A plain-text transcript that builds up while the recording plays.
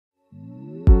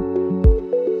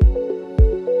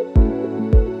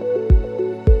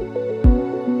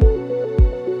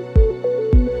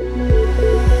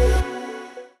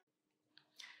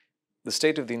The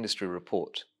State of the Industry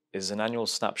report is an annual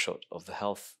snapshot of the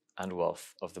health and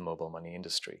wealth of the mobile money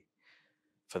industry.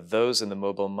 For those in the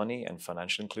mobile money and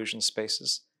financial inclusion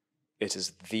spaces, it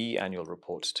is the annual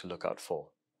report to look out for.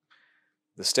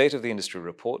 The State of the Industry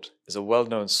report is a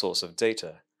well-known source of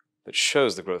data that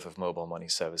shows the growth of mobile money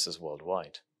services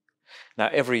worldwide. Now,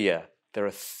 every year, there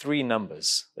are 3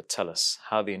 numbers that tell us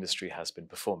how the industry has been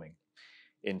performing.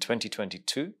 In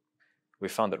 2022, we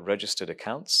found that registered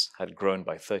accounts had grown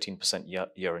by 13%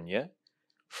 year on year,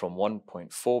 from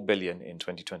 1.4 billion in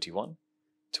 2021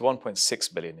 to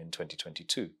 1.6 billion in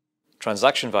 2022.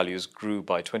 Transaction values grew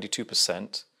by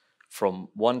 22%, from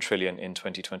 1 trillion in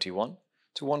 2021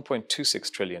 to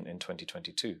 1.26 trillion in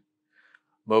 2022.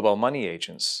 Mobile money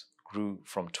agents grew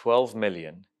from 12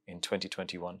 million in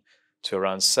 2021 to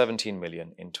around 17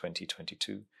 million in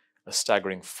 2022, a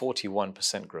staggering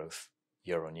 41% growth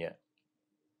year on year.